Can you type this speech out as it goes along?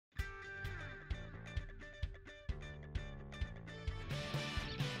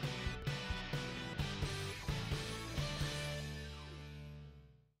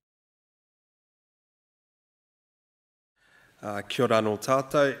Kia ora no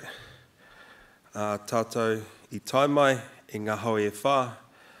tātou, tātou I taimai, I ngā hau e whā,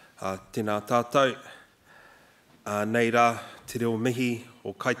 tēnā tātou. Nei rā, te reo mihi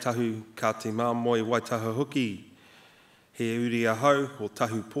o kaitahu ka te māmoe waitaha hoki. He uri ahau o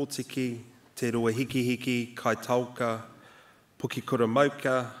tahu pōtiki, te roa hiki hiki, kai tauka, puki kura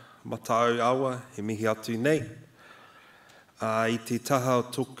mauka, mataau awa, he mihi atu nei. I te taha o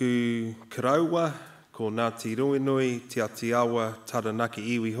toku karaua, ko Ngāti Ruenui, te ati awa, taranaki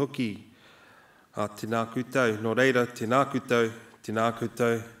iwi hoki. Tēnā koutou, nō reira, tēnā koutou, tēnā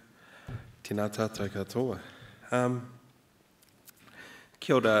koutou, tēnā tātou katoa.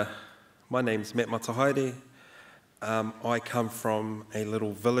 Kia ora, my name's Matt Matahaere. I come from a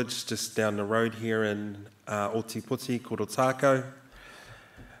little village just down the road here in Ōtepoti, called Otako.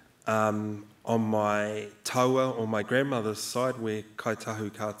 On my taua, on my grandmother's side, we're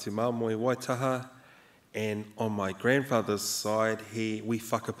kaitahu ka te māmoe waitaha, and on my grandfather's side, we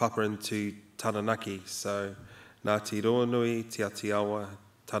whakapapa into Taranaki, so Ngāti Ruenui, Te Ati Awa,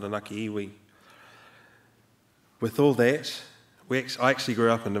 Taranaki iwi. With all that, I actually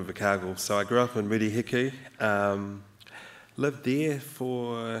grew up in Invercargill, so I grew up in Murihiku, lived there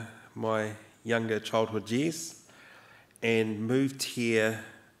for my younger childhood years, and moved here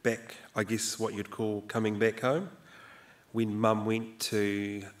back, I guess what you'd call coming back home, when Mum went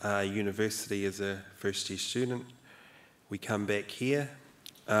to university as a first-year student. We come back here.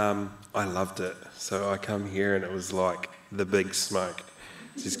 I loved it. So I come here and it was like the big smoke.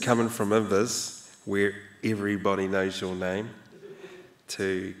 Just coming from Invers, where everybody knows your name,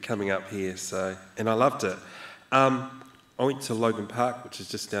 to coming up here. And I loved it. I went to Logan Park, which is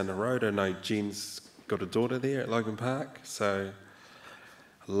just down the road. I know Jen's got a daughter there at Logan Park, so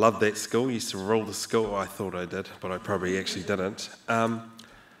I loved that school. I used to roll the school. I thought I did, but I probably actually didn't. I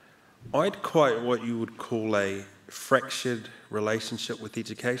had quite what you would call a fractured relationship with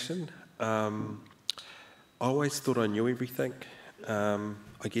education. I always thought I knew everything.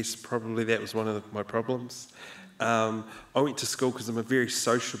 I guess probably that was one of my problems. I went to school because I'm a very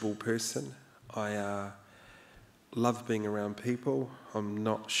sociable person. I love being around people. I'm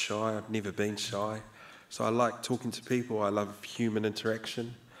not shy. I've never been shy. So I like talking to people. I love human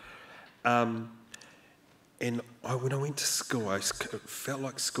interaction. And when I went to school, it felt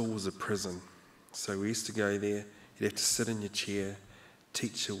like school was a prison. So we used to go there. You'd have to sit in your chair.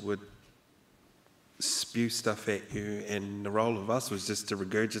 Teacher would spew stuff at you, and the role of us was just to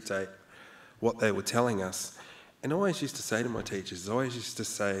regurgitate what they were telling us. And I always used to say to my teachers,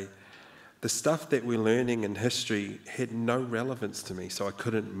 the stuff that we're learning in history had no relevance to me, so I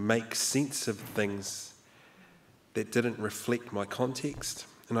couldn't make sense of things that didn't reflect my context.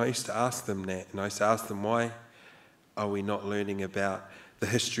 And I used to ask them that, and I used to ask them, why are we not learning about the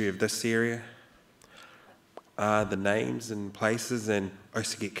history of this area, the names and places? And I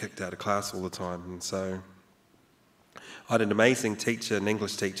used to get kicked out of class all the time. And so I had an amazing teacher, an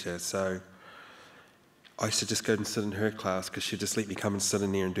English teacher, so I used to just go and sit in her class because she'd just let me come and sit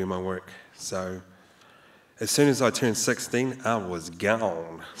in there and do my work. So as soon as I turned 16, I was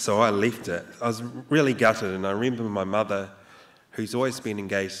gone. So I left it. I was really gutted, and I remember my mother, who's always been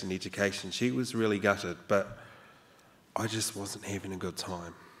engaged in education, she was really gutted, but I just wasn't having a good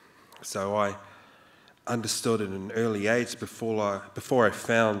time. So I understood at an early age, before I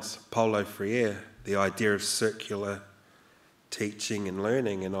found Paulo Freire, the idea of circular teaching and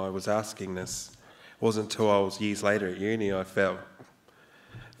learning, and I was asking this. It wasn't until I was years later at uni I felt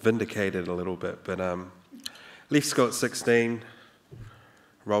vindicated a little bit, but left school at 16,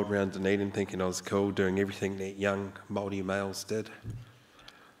 rolled around Dunedin thinking I was cool, doing everything that young Māori males did.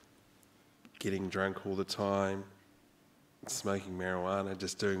 Getting drunk all the time, smoking marijuana,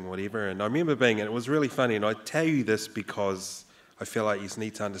 just doing whatever. And I remember it was really funny, and I tell you this because I feel like you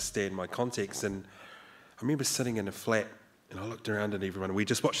need to understand my context. And I remember sitting in a flat, and I looked around at everyone. We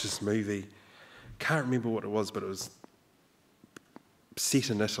just watched this movie. Can't remember what it was, but it was set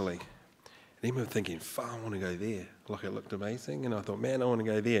in Italy. And I remember thinking, I want to go there. Like, it looked amazing. And I thought, man, I want to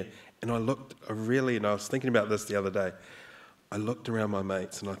go there. And I was thinking about this the other day. I looked around my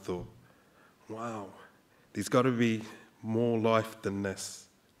mates and I thought, wow, there's got to be more life than this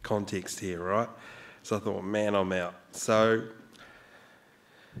context here, right? So I thought, man, I'm out. So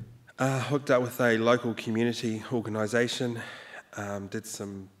hooked up with a local community organisation, did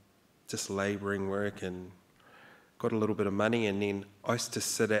some just labouring work and got a little bit of money. And then I used to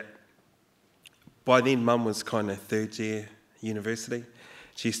sit at, by then Mum was kind of third year university.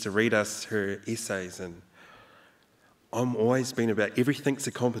 She used to read us her essays, and I'm always been about everything's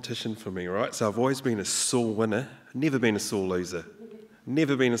a competition for me, right? So I've always been a sore winner, never been a sore loser.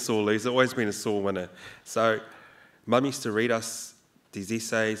 Never been a sore loser, always been a sore winner. So Mum used to read us these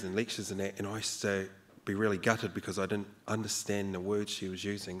essays and lectures and that, and I used to be really gutted because I didn't understand the words she was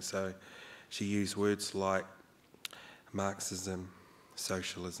using. So she used words like Marxism,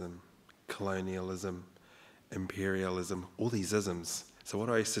 socialism, colonialism, imperialism, all these isms. So what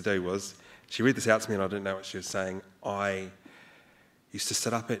I used to do was, she read this out to me and I didn't know what she was saying. I used to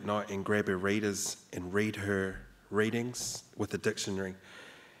sit up at night and grab her readers and read her readings with a dictionary.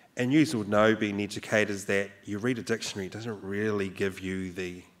 And you would know, being educators, that you read a dictionary doesn't really give you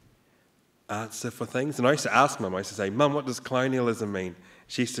the answer for things. And I used to ask Mum, I used to say, Mum, what does colonialism mean?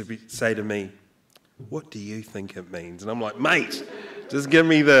 She used to say to me, what do you think it means? And I'm like, mate, just give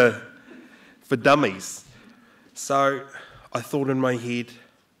me for dummies. So I thought in my head,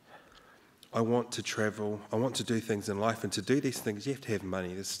 I want to travel, I want to do things in life, and to do these things you have to have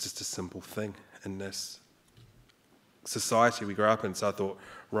money. This is just a simple thing in this society we grew up in. So I thought,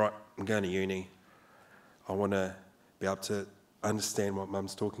 right, I'm going to uni. I want to be able to understand what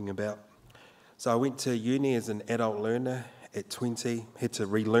Mum's talking about. So I went to uni as an adult learner at 20, had to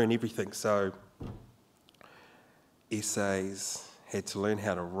relearn everything. So essays, had to learn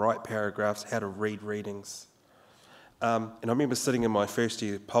how to write paragraphs, how to read readings. And I remember sitting in my first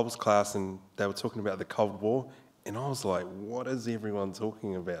year Pulse class and they were talking about the Cold War, and I was like, what is everyone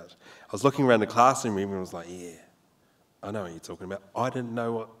talking about? I was looking around the classroom and everyone was like, yeah, I know what you're talking about. I didn't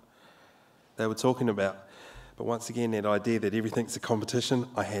know what they were talking about. But once again, that idea that everything's a competition,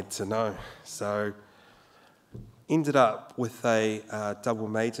 I had to know. So ended up with a double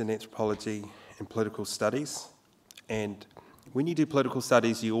major in anthropology and political studies. And when you do political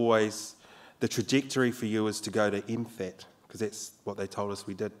studies, you always, the trajectory for you is to go to MFAT, because that's what they told us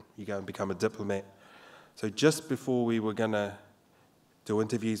we did. You go and become a diplomat. So just before we were going to do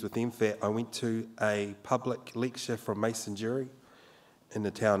interviews with MFAT, I went to a public lecture from Mason Jury in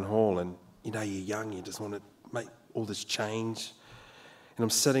the town hall. And you know, you're young, you just want to make all this change. And I'm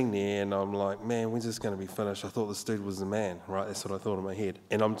sitting there and I'm like, man, when's this going to be finished? I thought this dude was the man, right? That's what I thought in my head.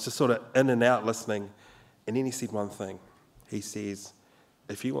 And I'm just sort of in and out listening. And then he said one thing. He says,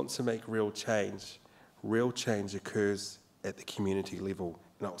 if you want to make real change occurs at the community level.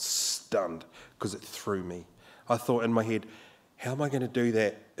 And I was stunned because it threw me. I thought in my head, how am I going to do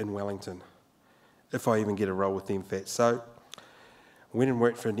that in Wellington if I even get a role with MFAT? So I went and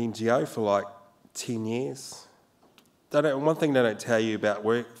worked for an NGO for like 10 years. One thing they don't tell you about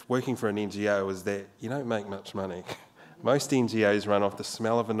working for an NGO is that you don't make much money. Most NGOs run off the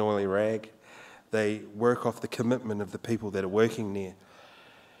smell of an oily rag. They work off the commitment of the people that are working there.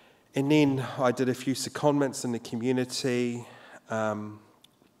 And then I did a few secondments in the community, done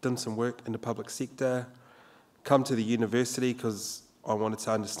some work in the public sector, come to the university because I wanted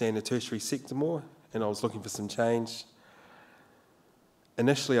to understand the tertiary sector more and I was looking for some change.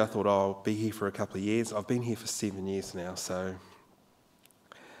 Initially I thought, oh, I'll be here for a couple of years. I've been here for 7 years now, so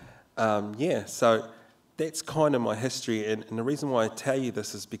so that's kind of my history. And the reason why I tell you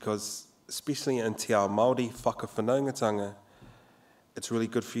this is because, especially in Te Ao Māori whakawhanaungatanga, it's really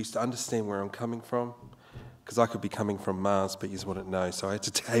good for you to understand where I'm coming from, because I could be coming from Mars, but you wouldn't know, so I had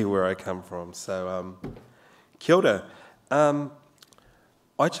to tell you where I come from. So, kia ora.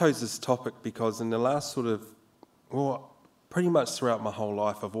 I chose this topic because in the last pretty much throughout my whole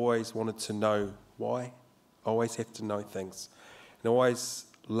life, I've always wanted to know why. I always have to know things. And I always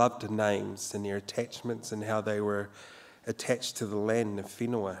loved the names and their attachments and how they were attached to the land of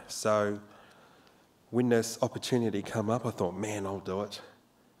whenua. So when this opportunity came up, I thought, man, I'll do it.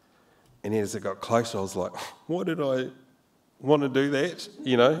 And then as it got closer, I was like, why did I want to do that,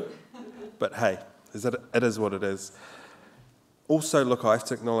 you know? But hey, it is what it is. Also, look, I have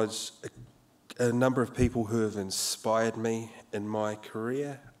to acknowledge a number of people who have inspired me in my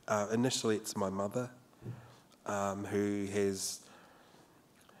career. Initially, it's my mother, who has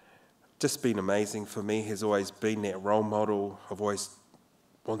just been amazing for me, has always been that role model. I've always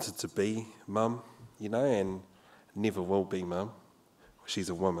wanted to be mum, you know, and never will be mum. She's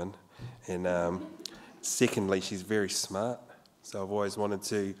a woman. And secondly, she's very smart. So I've always wanted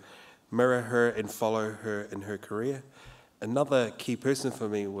to mirror her and follow her in her career. Another key person for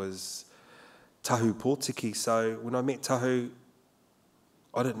me was Tahu Pōtiki. So when I met Tahu,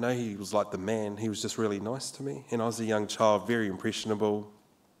 I didn't know he was like the man. He was just really nice to me. And I was a young child, very impressionable.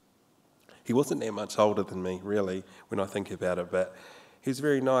 He wasn't that much older than me, really, when I think about it. But he was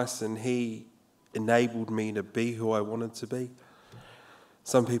very nice and he enabled me to be who I wanted to be.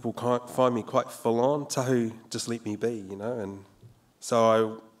 Some people find me quite full on. Tahu just let me be, you know. And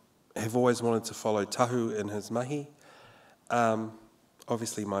so I have always wanted to follow Tahu in his mahi.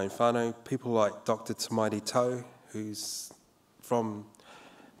 Obviously my own whānau, people like Dr. Tamaiti Tau, who's from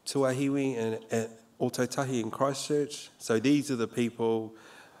Tuahiwi, and Ototahi in Christchurch. So these are the people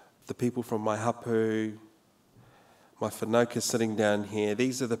from my hapu, my whenauka sitting down here.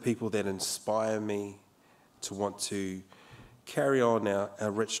 These are the people that inspire me to want to carry on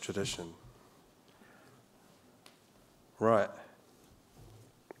our rich tradition. Right.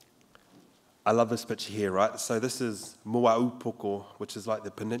 I love this picture here, right? So this is Moaupoko, which is like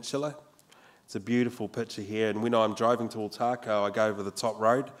the peninsula. It's a beautiful picture here. And when I'm driving to Otako, I go over the top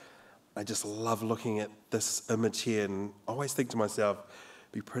road. I just love looking at this image here and I always think to myself,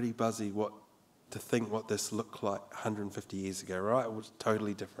 it'd be pretty buzzy to think what this looked like 150 years ago, right? It was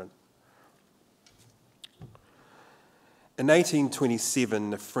totally different. In 1827,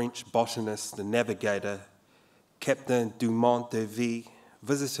 the French botanist and navigator, Captain Dumont d'Urville,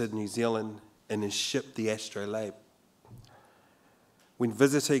 visited New Zealand in his ship, the Astrolabe. When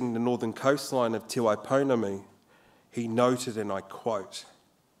visiting the northern coastline of Te Waiponamu, he noted, and I quote,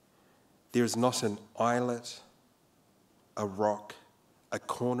 "There is not an islet, a rock, a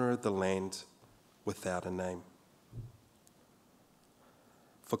corner of the land without a name."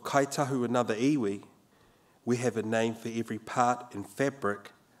 For Kaitahu another iwi, we have a name for every part and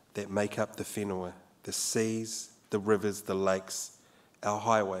fabric that make up the whenua, the seas, the rivers, the lakes, our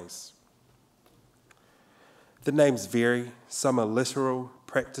highways. The names vary. Some are literal,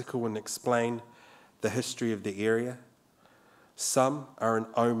 practical, and explain the history of the area. Some are an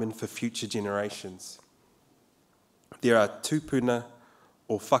omen for future generations. There are tupuna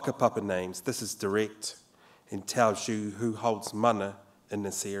or whakapapa names. This is direct and tells you who holds mana in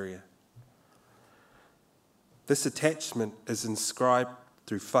this area. This attachment is inscribed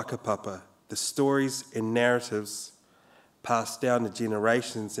through whakapapa, the stories and narratives passed down to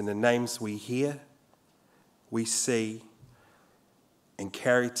generations, and the names we hear, we see, and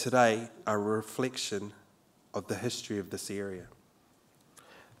carry today are a reflection of the history of this area.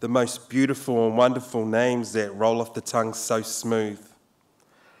 The most beautiful and wonderful names that roll off the tongue so smooth,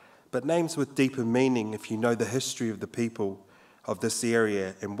 but names with deeper meaning if you know the history of the people of this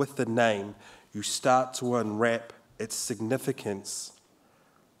area, and with the name you start to unwrap its significance,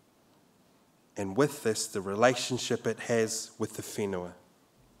 and with this the relationship it has with the whenua.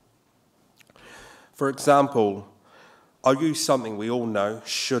 For example, I'll use something we all know,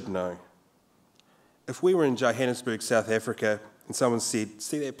 should know. If we were in Johannesburg, South Africa, and someone said,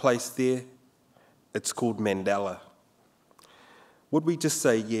 "See that place there? It's called Mandela." Would we just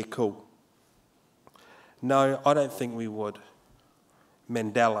say, "Yeah, cool"? No, I don't think we would.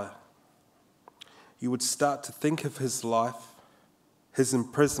 Mandela. You would start to think of his life, his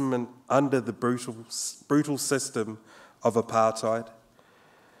imprisonment under the brutal system of apartheid.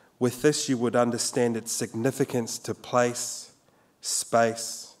 With this, you would understand its significance to place,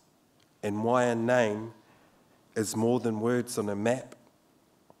 space, and why a name is more than words on a map,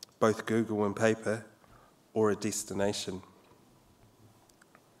 both Google and paper, or a destination.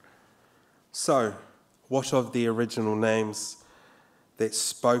 So, what of the original names that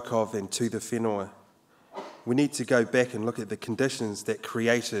spoke of and to the whenua? We need to go back and look at the conditions that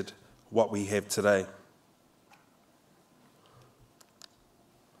created what we have today.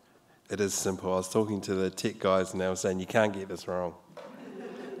 It is simple. I was talking to the tech guys and they were saying, you can't get this wrong.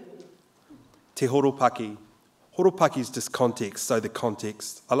 Te horopaki. Horopaki is just context, so the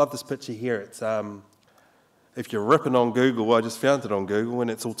context. I love this picture here. It's if you're ripping on Google, I just found it on Google, and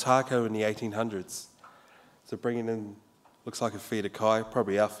it's Otako in the 1800s. So bringing in, looks like a feed of kai,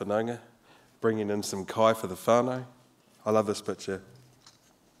 probably our whanaunga, bringing in some kai for the whānau. I love this picture.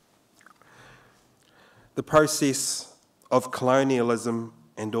 The process of colonialism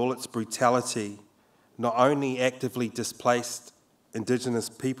and all its brutality not only actively displaced Indigenous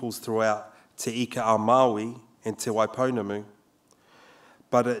peoples throughout Te Ika a Māui and Te Waiponamu,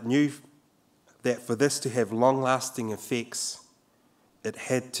 but it knew that for this to have long-lasting effects, it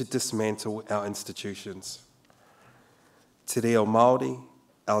had to dismantle our institutions. Te reo Māori,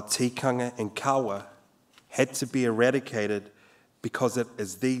 our tikanga and kawa had to be eradicated because it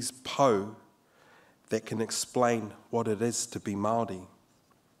is these po that can explain what it is to be Māori.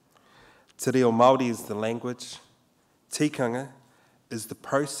 Te reo Māori is the language, tikanga is the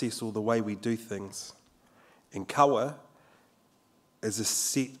process or the way we do things, and kawa is a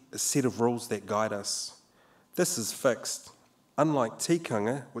set of rules that guide us. This is fixed, unlike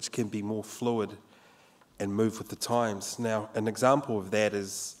tikanga, which can be more fluid and move with the times. Now, an example of that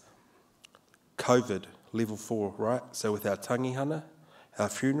is COVID, level 4, right? So with our tangihana, our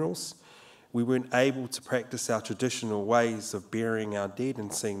funerals, we weren't able to practice our traditional ways of burying our dead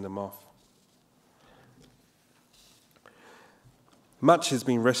and seeing them off. Much has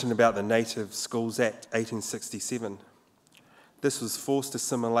been written about the Native Schools Act 1867. This was forced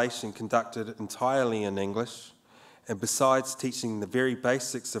assimilation conducted entirely in English, and besides teaching the very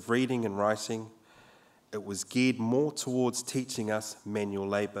basics of reading and writing, it was geared more towards teaching us manual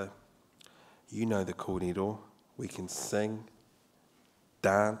labour. You know the kōrero. We can sing,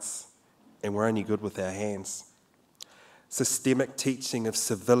 dance, and we're only good with our hands. Systemic teaching of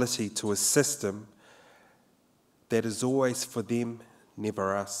civility to a system that is always for them,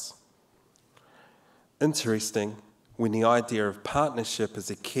 never us. Interesting, when the idea of partnership is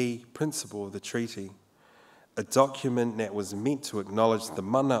a key principle of the treaty, a document that was meant to acknowledge the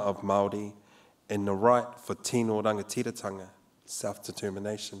mana of Māori and the right for Tino Rakatirataka,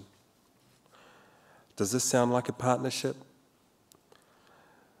 self-determination. Does this sound like a partnership?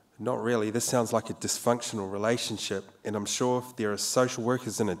 Not really. This sounds like a dysfunctional relationship, and I'm sure if there are social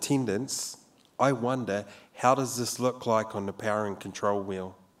workers in attendance, I wonder, how does this look like on the power and control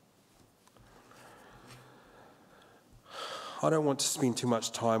wheel? I don't want to spend too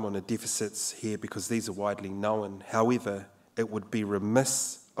much time on the deficits here because these are widely known. However, it would be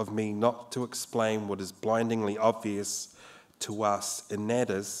remiss of me not to explain what is blindingly obvious to us, and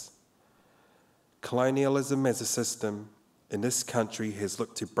that is colonialism as a system in this country has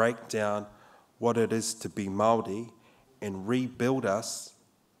looked to break down what it is to be Māori and rebuild us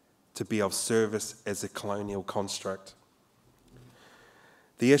to be of service as a colonial construct.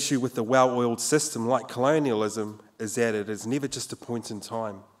 The issue with the well-oiled system like colonialism is that it is never just a point in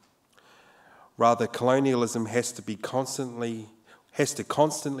time. Rather, colonialism has to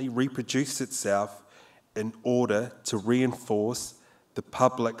constantly reproduce itself in order to reinforce the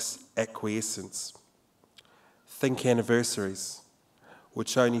public's acquiescence. Think anniversaries,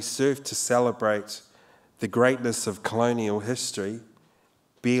 which only serve to celebrate the greatness of colonial history,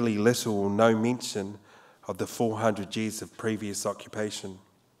 barely little or no mention of the 400 years of previous occupation.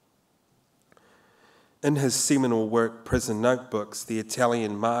 In his seminal work, Prison Notebooks, the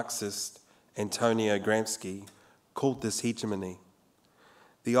Italian Marxist Antonio Gramsci called this hegemony.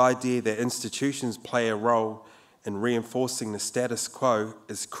 The idea that institutions play a role in reinforcing the status quo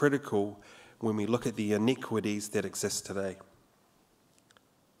is critical when we look at the inequities that exist today.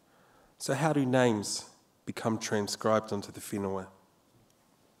 So how do names become transcribed onto the whenua?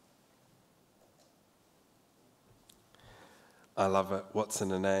 I love it. What's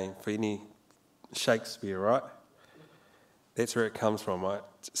in a name? For any Shakespeare, right? That's where it comes from. I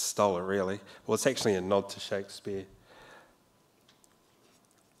just stole it, really. Well, it's actually a nod to Shakespeare.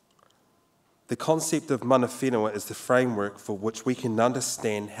 The concept of mana whenua is the framework for which we can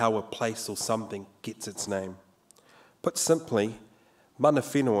understand how a place or something gets its name. Put simply, mana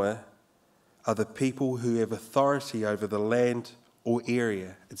whenua are the people who have authority over the land or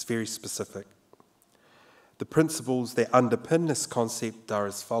area. It's very specific. The principles that underpin this concept are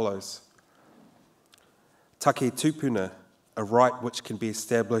as follows. Take tupuna, a right which can be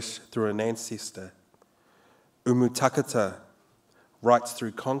established through an ancestor. Umutakata, rights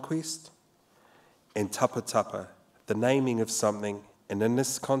through conquest. And tapatapa, the naming of something, and in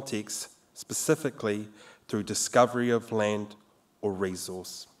this context, specifically through discovery of land or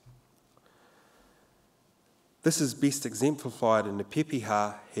resource. This is best exemplified in the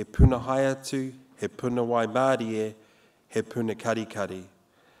pepeha, he puna haiatu, he puna waimarie, he puna karikari,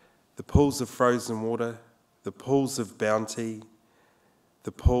 the pools of frozen water, the pools of bounty,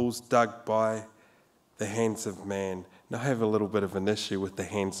 the pools dug by the hands of man. Now, I have a little bit of an issue with the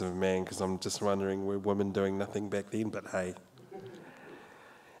hands of man because I'm just wondering, were women doing nothing back then? But hey.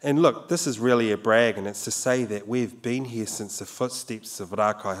 And look, this is really a brag, and it's to say that we've been here since the footsteps of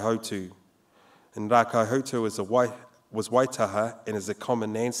Rakaihotu. And Rakaihotu was Waitaha and is a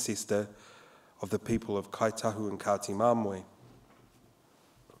common ancestor of the people of Kaitahu and Katimamwe.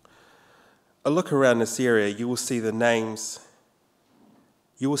 A look around this area, you will see that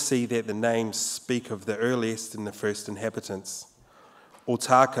the names speak of the earliest and the first inhabitants.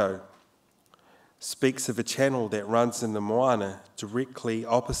 Otako speaks of a channel that runs in the Moana directly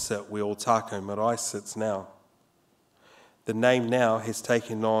opposite where Otako Marae sits now. The name now has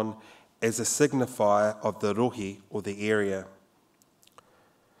taken on as a signifier of the rohi or the area.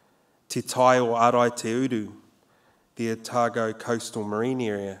 Te Tai o Arai Te Uru, the Otago coastal marine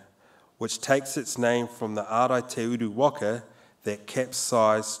area, which takes its name from the Arai Te Uru waka that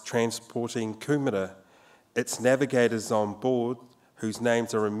capsized transporting kumara, its navigators on board, whose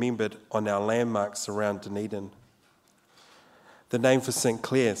names are remembered on our landmarks around Dunedin. The name for St.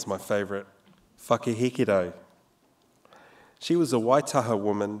 Clair is my favourite, Whakahekiro. She was a Waitaha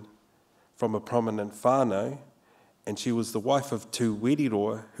woman from a prominent whānau, and she was the wife of Tu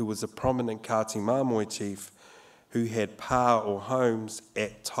Weriroa, who was a prominent Katimamwe chief who had pā or homes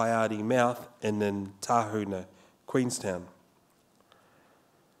at Taiari Mouth and in Tahuna, Queenstown.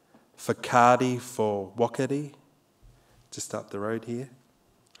 whakaari for wakari, just up the road here.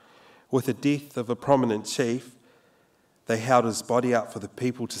 With the death of a prominent chief, they held his body up for the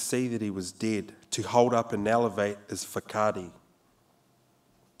people to see that he was dead, to hold up and elevate as whakaari.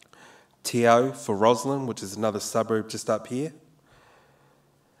 Te Ao for Roslyn, which is another suburb just up here.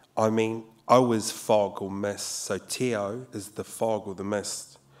 I mean, O is fog or mist, so Te Ao is the fog or the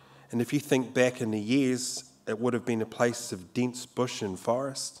mist. And if you think back in the years, it would have been a place of dense bush and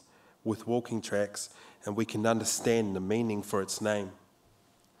forest with walking tracks, and we can understand the meaning for its name.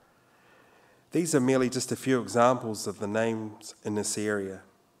 These are merely just a few examples of the names in this area.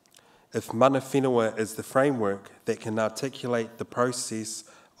 If mana whenua is the framework that can articulate the process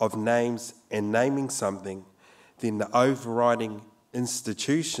of names and naming something, then the overriding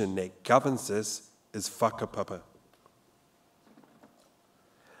institution that governs this is whakapapa.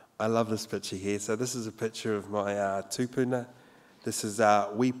 I love this picture here. So this is a picture of my tupuna. This is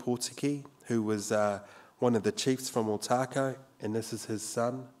Wee Pōtiki, who was one of the chiefs from Otako, and this is his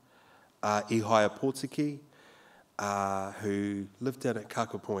son, Ihaya Pōtiki, who lived down at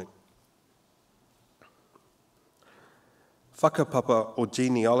Kaka Point. Whakapapa, or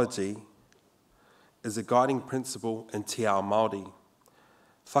genealogy, is a guiding principle in Te Ao Māori.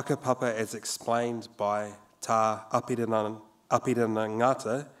 Whakapapa, as explained by Tā Apirana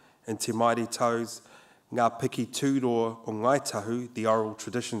and Te Mairi Tau's Ngā Piki Tūroa o Ngaitahu, the oral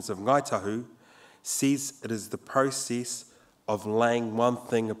traditions of Ngaitahu, says it is the process of laying one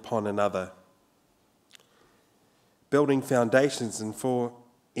thing upon another. Building foundations, and for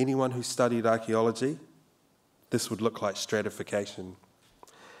anyone who studied archaeology, this would look like stratification.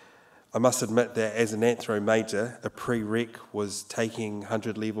 I must admit that as an anthro major, a prereq was taking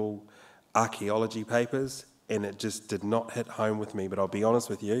 100-level archaeology papers, and it just did not hit home with me. But I'll be honest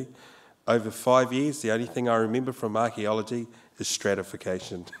with you, over 5 years, the only thing I remember from archaeology is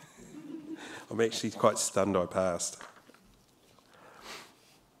stratification. I'm actually quite stunned I passed.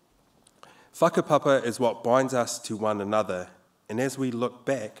 Whakapapa is what binds us to one another, and as we look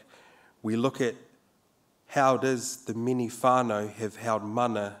back, we look at how it is the many whānau have held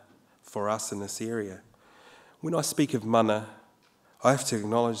mana for us in this area. When I speak of mana, I have to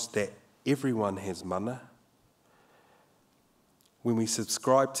acknowledge that everyone has mana. When we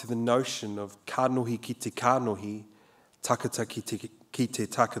subscribe to the notion of kanohi ki te kanohi, takata ki te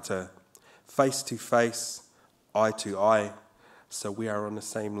takata, face to face, eye to eye, so we are on the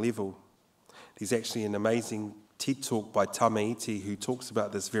same level. There's actually an amazing TED talk by Tamaiti who talks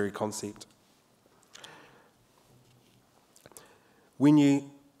about this very concept. When you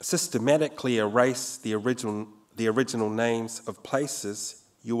systematically erase the original names of places,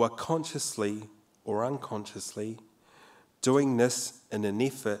 you are consciously or unconsciously doing this in an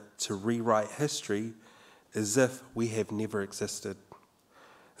effort to rewrite history as if we have never existed.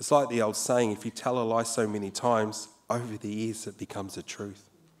 It's like the old saying, if you tell a lie so many times, over the years it becomes a truth.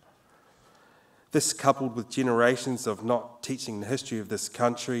 This, coupled with generations of not teaching the history of this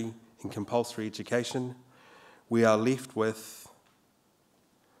country in compulsory education, we are left with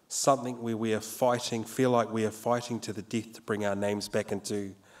something where we are fighting, feel like we are fighting to the death to bring our names back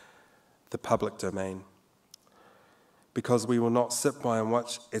into the public domain. Because we will not sit by and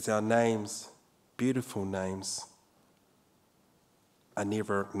watch as our names, beautiful names, are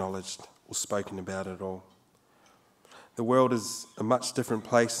never acknowledged or spoken about at all. The world is a much different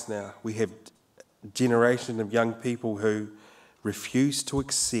place now. We have a generation of young people who refuse to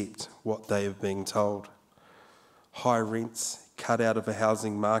accept what they are being told. High rents, cut out of a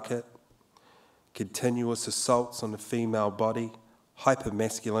housing market, continuous assaults on the female body,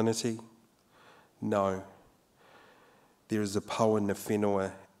 hypermasculinity. No. There is a po in the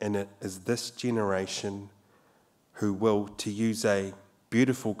whenua, and it is this generation who will, to use a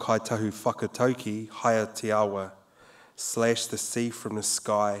beautiful kaitahu whakatauki, haia te awa, slash the sea from the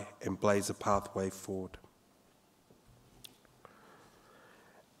sky and blaze a pathway forward.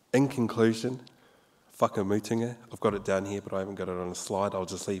 In conclusion, whakamutunga, I've got it down here but I haven't got it on a slide, I'll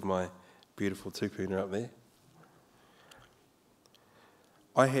just leave my beautiful tupuna up there.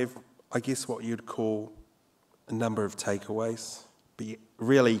 I have, I guess, what you'd call a number of takeaways, but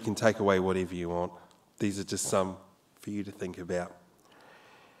really you can take away whatever you want. These are just some for you to think about.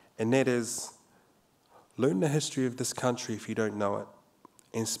 And that is, learn the history of this country if you don't know it,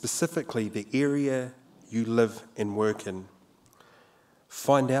 and specifically the area you live and work in.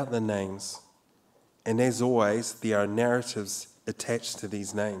 Find out the names, and as always, there are narratives attached to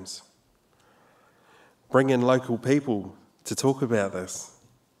these names. Bring in local people to talk about this.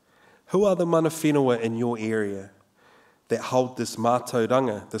 Who are the mana whenua in your area that hold this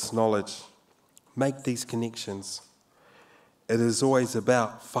mātauranga, this knowledge? Make these connections. It is always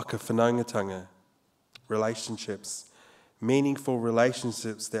about whakawhanaungatanga, relationships, meaningful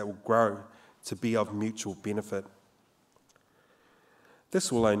relationships that will grow to be of mutual benefit.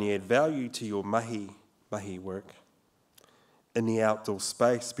 This will only add value to your mahi work in the outdoor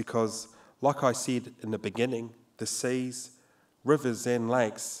space because, like I said in the beginning, the seas, rivers and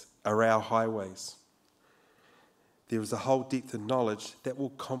lakes are our highways. There is a whole depth of knowledge that will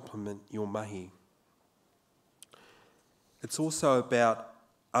complement your mahi. It's also about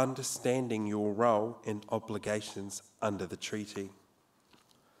understanding your role and obligations under the treaty.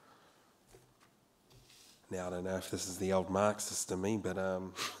 Now, I don't know if this is the old Marxist in me, but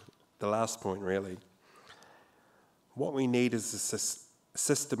the last point really. What we need is a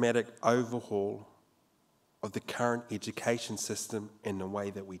systematic overhaul of the current education system and the way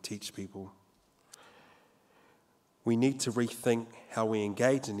that we teach people. We need to rethink how we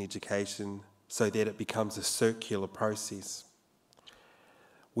engage in education so that it becomes a circular process.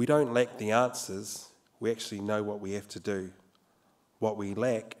 We don't lack the answers, we actually know what we have to do. What we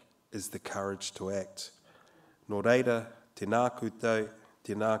lack is the courage to act. Nō reira, tēnā koutou,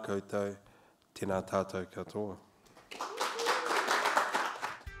 tēnā koutou, tēnā tātou katoa.